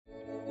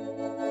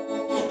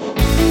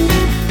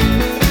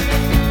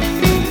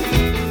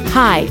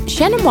Hi,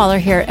 Shannon Waller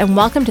here, and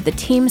welcome to the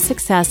Team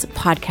Success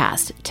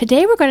Podcast.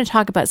 Today we're going to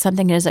talk about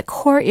something that is a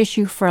core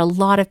issue for a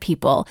lot of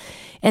people,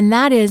 and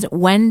that is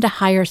when to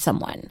hire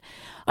someone.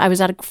 I was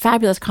at a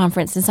fabulous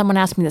conference and someone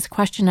asked me this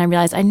question, and I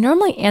realized I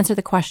normally answer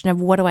the question of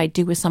what do I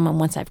do with someone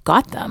once I've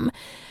got them.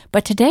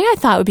 But today I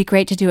thought it would be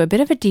great to do a bit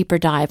of a deeper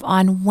dive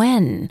on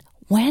when.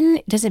 When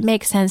does it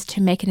make sense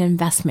to make an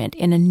investment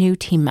in a new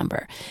team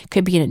member? It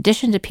could be in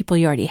addition to people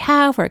you already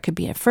have, or it could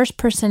be a first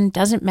person,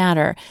 doesn't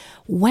matter.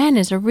 When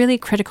is a really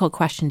critical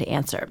question to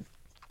answer.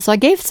 So I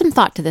gave some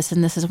thought to this,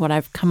 and this is what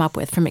I've come up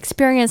with from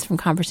experience, from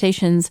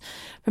conversations,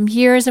 from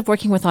years of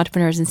working with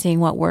entrepreneurs and seeing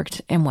what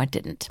worked and what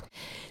didn't.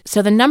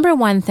 So the number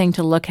one thing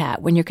to look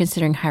at when you're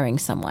considering hiring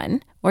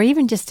someone, or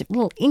even just a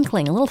little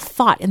inkling, a little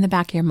thought in the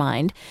back of your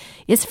mind,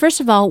 is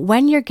first of all,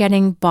 when you're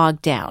getting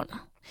bogged down.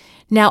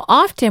 Now,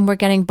 often we're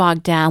getting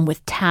bogged down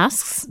with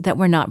tasks that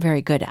we're not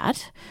very good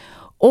at,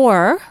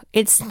 or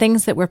it's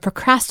things that we're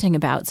procrastinating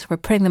about, so we're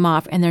putting them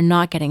off and they're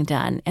not getting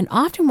done. And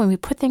often when we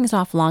put things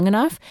off long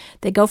enough,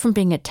 they go from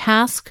being a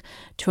task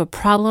to a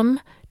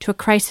problem to a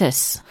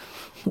crisis.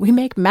 We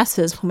make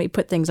messes when we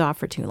put things off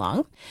for too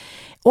long,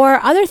 or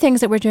other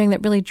things that we're doing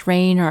that really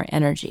drain our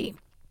energy.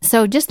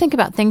 So just think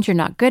about things you're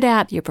not good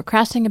at, you're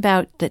procrastinating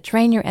about, that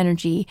drain your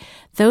energy.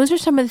 Those are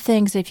some of the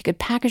things that if you could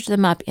package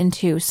them up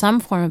into some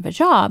form of a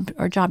job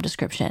or job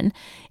description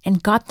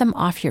and got them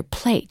off your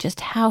plate, just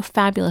how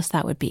fabulous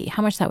that would be,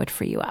 how much that would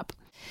free you up.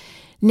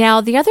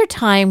 Now, the other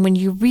time when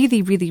you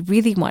really, really,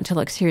 really want to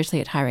look seriously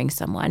at hiring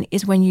someone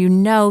is when you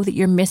know that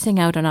you're missing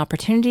out on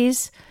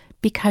opportunities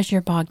because you're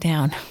bogged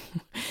down.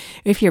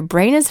 If your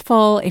brain is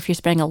full, if you're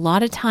spending a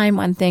lot of time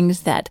on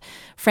things that,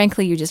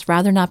 frankly, you just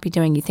rather not be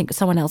doing, you think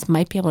someone else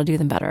might be able to do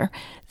them better,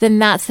 then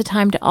that's the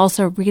time to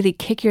also really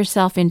kick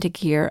yourself into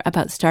gear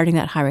about starting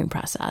that hiring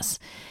process.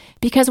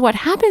 Because what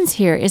happens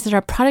here is that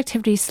our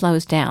productivity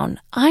slows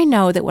down. I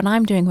know that when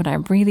I'm doing what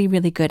I'm really,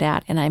 really good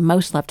at and I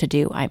most love to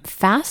do, I'm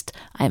fast,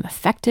 I'm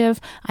effective,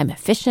 I'm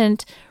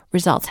efficient,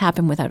 results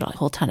happen without a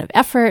whole ton of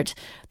effort,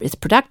 it's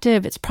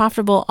productive, it's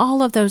profitable,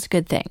 all of those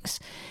good things.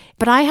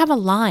 But I have a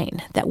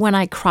line that when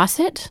I cross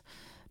it,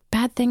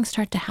 bad things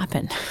start to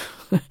happen.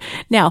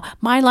 Now,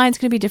 my line's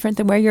going to be different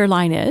than where your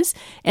line is.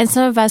 And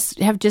some of us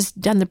have just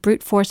done the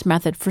brute force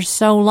method for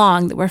so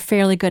long that we're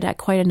fairly good at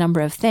quite a number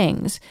of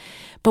things.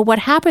 But what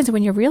happens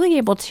when you're really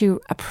able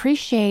to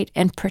appreciate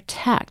and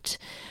protect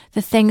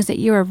the things that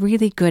you are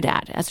really good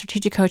at. As a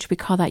strategic coach, we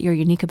call that your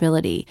unique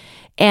ability,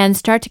 and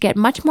start to get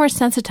much more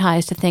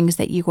sensitized to things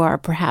that you are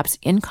perhaps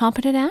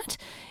incompetent at.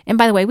 And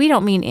by the way, we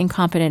don't mean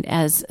incompetent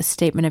as a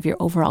statement of your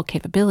overall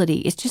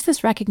capability. It's just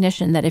this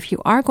recognition that if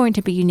you are going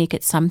to be unique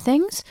at some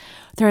things,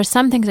 there are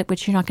some things at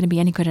which you're not going to be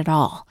any good at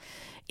all.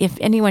 If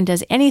anyone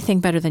does anything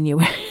better than you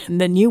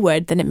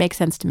would, then it makes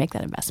sense to make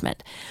that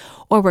investment.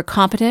 Or we're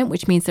competent,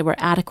 which means that we're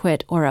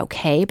adequate or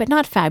okay, but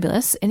not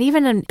fabulous. And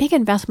even a big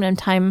investment in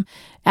time,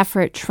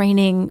 effort,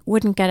 training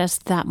wouldn't get us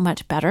that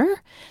much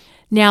better.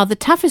 Now, the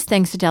toughest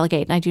things to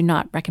delegate, and I do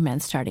not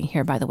recommend starting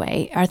here, by the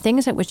way, are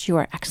things at which you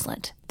are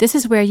excellent. This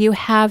is where you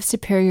have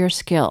superior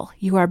skill.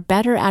 You are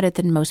better at it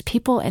than most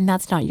people, and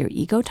that's not your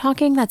ego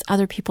talking, that's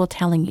other people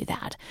telling you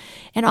that.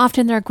 And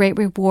often there are great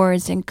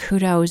rewards and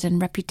kudos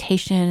and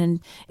reputation and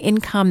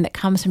income that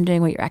comes from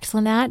doing what you're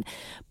excellent at.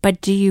 But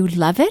do you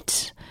love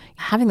it?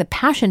 Having the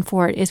passion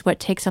for it is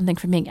what takes something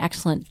from being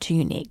excellent to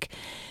unique.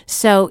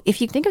 So if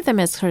you think of them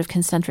as sort of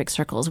concentric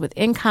circles, with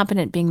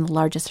incompetent being the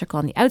largest circle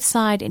on the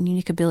outside and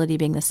unique ability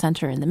being the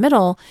center in the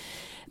middle,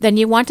 then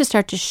you want to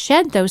start to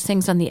shed those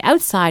things on the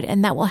outside,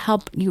 and that will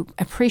help you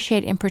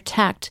appreciate and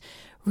protect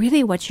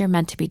really what you're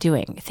meant to be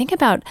doing. Think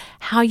about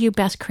how you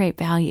best create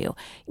value,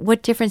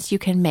 what difference you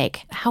can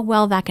make, how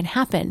well that can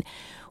happen.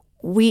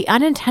 We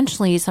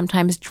unintentionally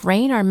sometimes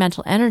drain our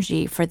mental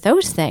energy for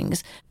those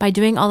things by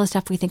doing all the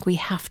stuff we think we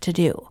have to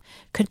do.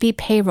 Could be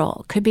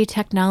payroll, could be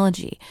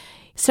technology.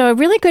 So a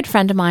really good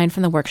friend of mine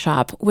from the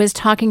workshop was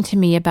talking to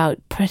me about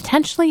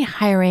potentially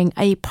hiring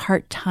a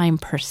part-time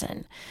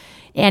person.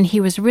 And he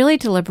was really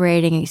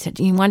deliberating, and he said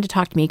he wanted to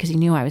talk to me because he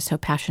knew I was so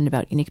passionate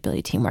about unique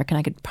ability teamwork, and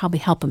I could probably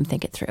help him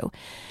think it through.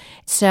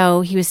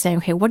 So he was saying,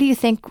 okay, what do you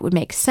think would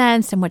make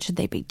sense and what should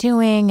they be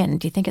doing? And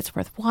do you think it's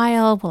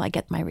worthwhile? Will I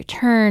get my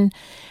return?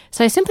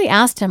 So I simply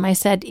asked him, I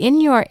said,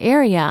 in your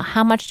area,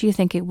 how much do you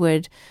think it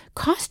would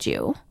cost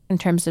you in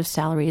terms of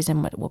salaries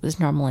and what was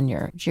normal in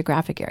your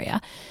geographic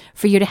area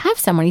for you to have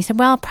someone? He said,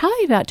 well,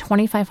 probably about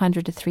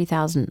 $2,500 to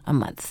 $3,000 a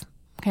month.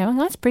 Okay, well,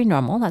 that's pretty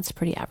normal. That's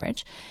pretty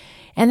average.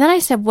 And then I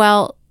said,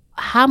 well,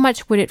 how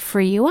much would it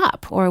free you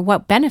up, or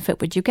what benefit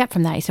would you get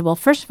from that? He said, well,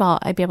 first of all,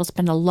 I'd be able to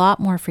spend a lot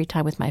more free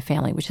time with my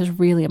family, which is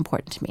really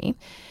important to me.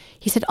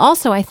 He said,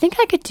 also, I think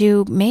I could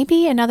do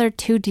maybe another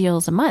 2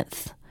 deals a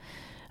month.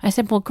 I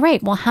said, well,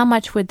 great. Well, how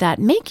much would that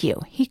make you?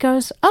 He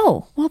goes,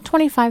 oh, well,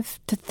 $25,000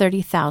 to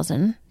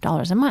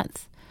 $30,000 a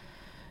month.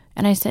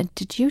 And I said,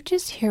 did you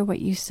just hear what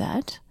you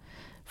said?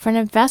 For an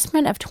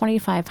investment of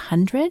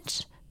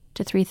 $2,500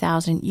 to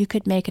 $3,000, you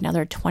could make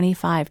another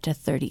 $25,000 to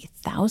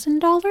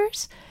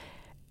 $30,000.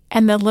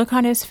 And the look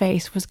on his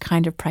face was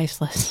kind of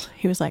priceless.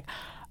 He was like,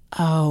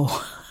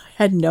 oh,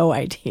 had no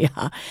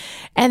idea.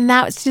 And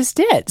that's just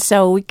it.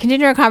 So we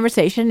continued our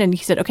conversation and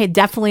he said, okay,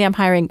 definitely I'm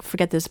hiring,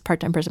 forget this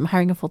part-time person, I'm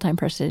hiring a full-time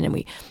person. And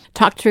we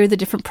talked through the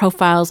different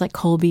profiles like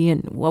Colby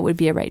and what would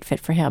be a right fit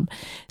for him.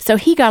 So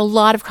he got a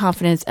lot of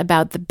confidence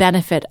about the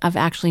benefit of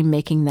actually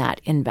making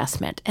that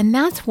investment. And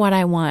that's what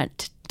I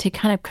want to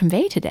kind of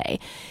convey today,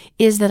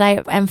 is that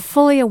I am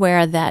fully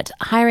aware that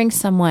hiring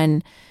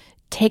someone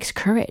takes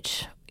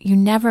courage. You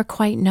never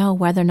quite know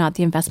whether or not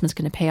the investment's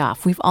going to pay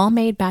off. We've all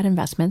made bad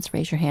investments.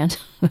 Raise your hand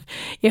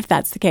if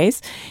that's the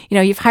case.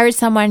 You've hired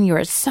someone, you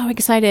were so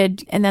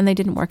excited, and then they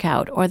didn't work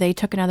out, or they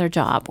took another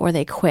job, or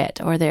they quit,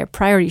 or their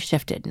priorities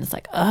shifted. And it's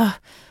like,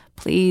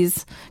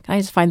 please, can I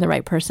just find the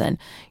right person?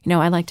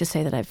 I like to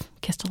say that I've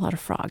kissed a lot of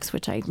frogs,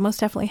 which I most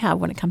definitely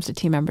have when it comes to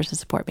team members to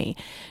support me.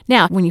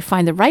 Now, when you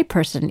find the right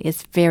person,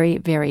 it's very,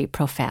 very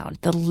profound.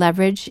 The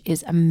leverage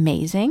is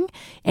amazing,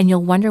 and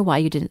you'll wonder why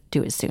you didn't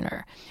do it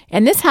sooner.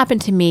 And this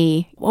happened to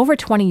me over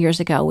 20 years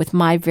ago with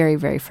my very,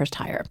 very first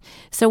hire.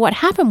 So what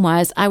happened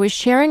was I was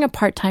sharing a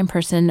part-time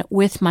person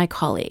with my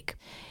colleague.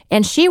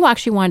 And she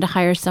actually wanted to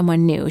hire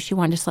someone new. She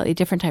wanted a slightly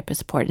different type of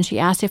support. And she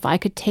asked if I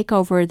could take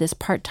over this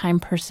part-time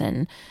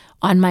person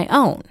on my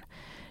own.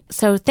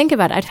 So think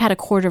about it. I've had a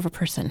quarter of a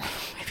person,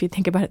 if you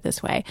think about it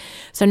this way.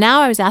 So now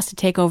I was asked to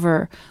take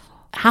over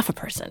half a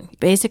person.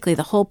 Basically,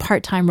 the whole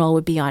part-time role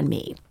would be on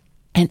me.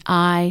 And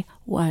I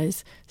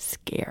was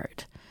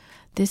scared.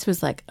 This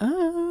was like,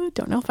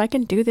 don't know if I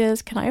can do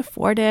this. Can I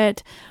afford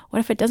it? What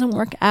if it doesn't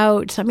work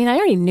out? I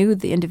already knew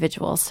the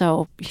individual,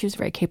 so she was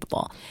very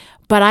capable.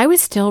 But I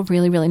was still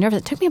really, really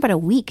nervous. It took me about a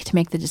week to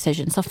make the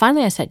decision. So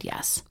finally I said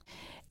yes.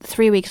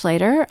 3 weeks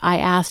later, I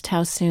asked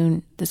how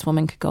soon this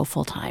woman could go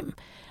full time.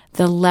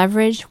 The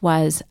leverage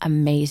was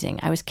amazing.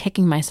 I was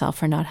kicking myself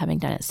for not having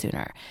done it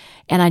sooner.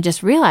 And I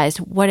just realized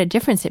what a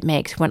difference it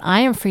makes when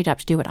I am freed up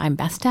to do what I'm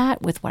best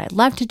at with what I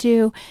love to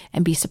do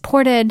and be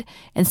supported,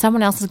 and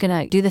someone else is going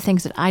to do the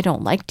things that I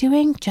don't like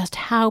doing, just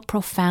how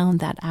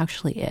profound that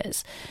actually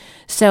is.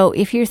 So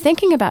if you're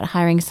thinking about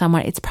hiring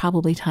someone, it's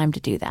probably time to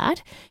do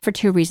that for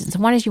two reasons.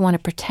 One is you want to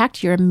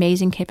protect your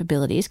amazing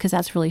capabilities, because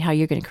that's really how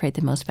you're going to create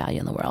the most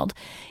value in the world.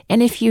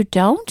 And if you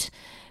don't,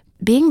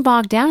 being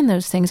bogged down in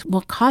those things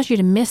will cause you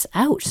to miss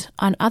out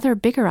on other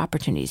bigger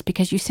opportunities,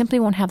 because you simply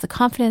won't have the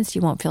confidence.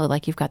 You won't feel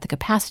like you've got the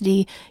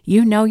capacity.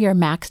 You're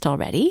maxed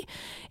already.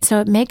 So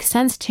it makes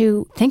sense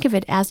to think of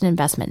it as an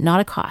investment, not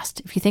a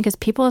cost. If you think of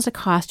people as a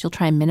cost, you'll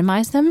try and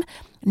minimize them.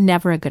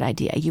 Never a good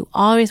idea. You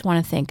always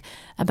want to think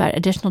about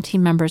additional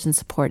team members and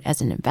support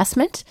as an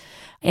investment.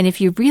 And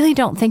if you really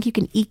don't think you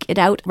can eke it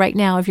out right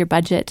now of your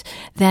budget,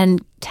 then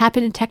tap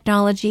into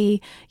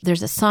technology.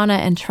 There's Asana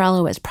and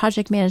Trello as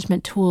project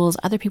management tools.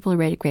 Other people are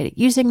really great at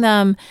using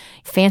them.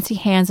 Fancy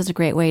Hands is a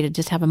great way to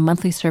just have a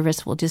monthly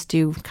service. We'll just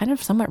do kind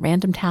of somewhat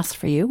random tasks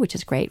for you, which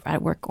is great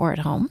at work or at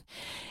home.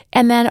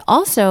 And then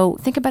also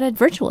think about a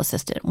virtual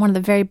assistant. One of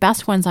the very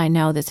best ones I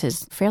know that's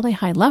is fairly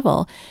high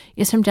level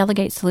is from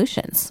Delegate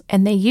Solutions.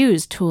 And they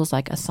use tools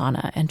like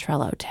Asana and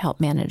Trello to help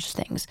manage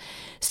things.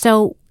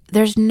 So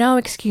there's no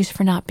excuse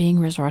for not being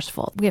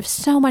resourceful. We have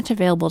so much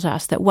available to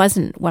us that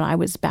wasn't when I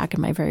was back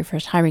in my very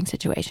first hiring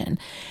situation.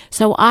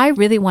 So I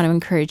really want to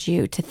encourage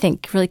you to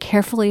think really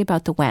carefully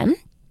about the when.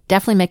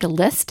 Definitely make a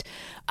list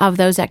of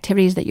those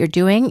activities that you're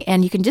doing.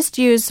 And you can just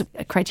use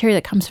a criteria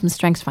that comes from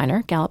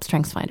StrengthsFinder, Gallup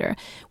StrengthsFinder,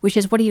 which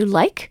is what do you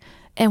like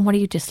and what do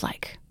you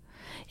dislike?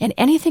 And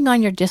anything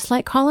on your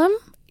dislike column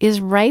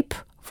is ripe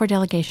for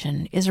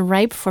delegation, is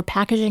ripe for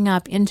packaging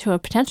up into a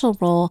potential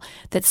role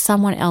that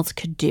someone else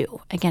could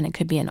do. Again, it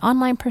could be an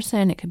online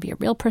person, it could be a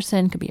real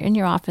person, it could be in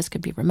your office, it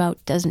could be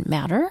remote, doesn't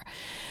matter.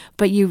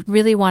 But you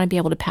really want to be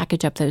able to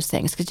package up those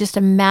things, because just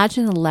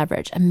imagine the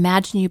leverage.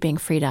 Imagine you being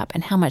freed up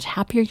and how much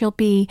happier you'll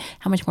be,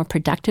 how much more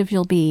productive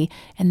you'll be,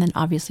 and then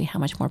obviously how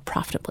much more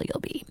profitable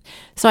you'll be.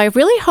 So I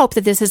really hope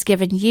that this has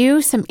given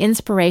you some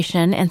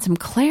inspiration and some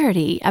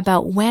clarity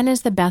about when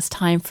is the best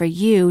time for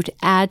you to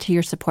add to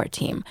your support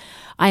team.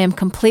 I am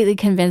completely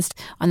convinced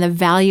on the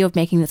value of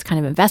making this kind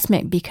of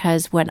investment,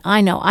 because when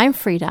I know I'm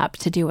freed up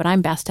to do what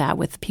I'm best at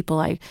with the people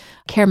I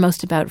care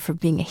most about for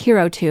being a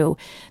hero to,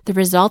 the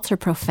results are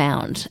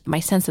profound. My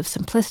sense of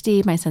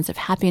simplicity, my sense of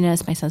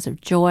happiness, my sense of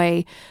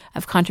joy,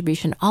 of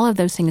contribution, all of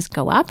those things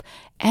go up,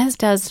 as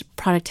does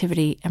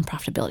productivity and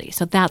profitability.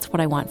 So that's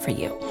what I want for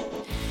you.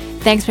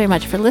 Thanks very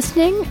much for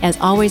listening. As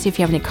always, if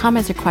you have any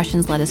comments or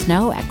questions, let us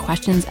know at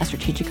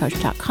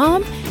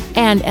questions@strategiccoach.com.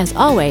 And as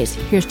always,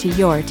 here's to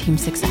your team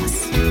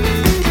success.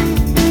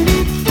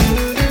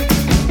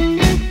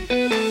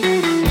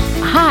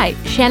 Hi,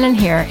 Shannon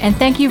here, and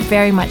thank you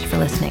very much for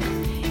listening.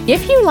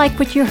 If you like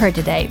what you heard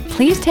today,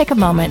 please take a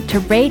moment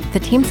to rate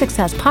the Team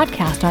Success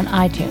podcast on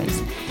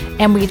iTunes.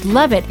 And we'd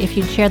love it if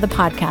you'd share the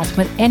podcast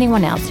with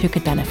anyone else who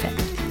could benefit.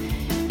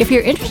 If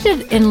you're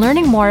interested in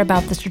learning more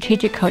about the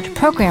Strategic Coach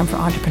program for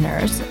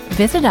entrepreneurs,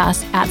 visit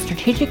us at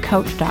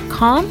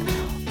strategiccoach.com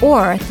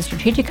or the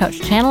Strategic Coach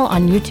channel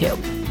on YouTube.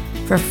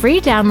 For free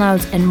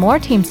downloads and more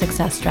team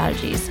success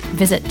strategies,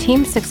 visit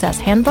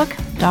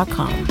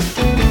teamsuccesshandbook.com.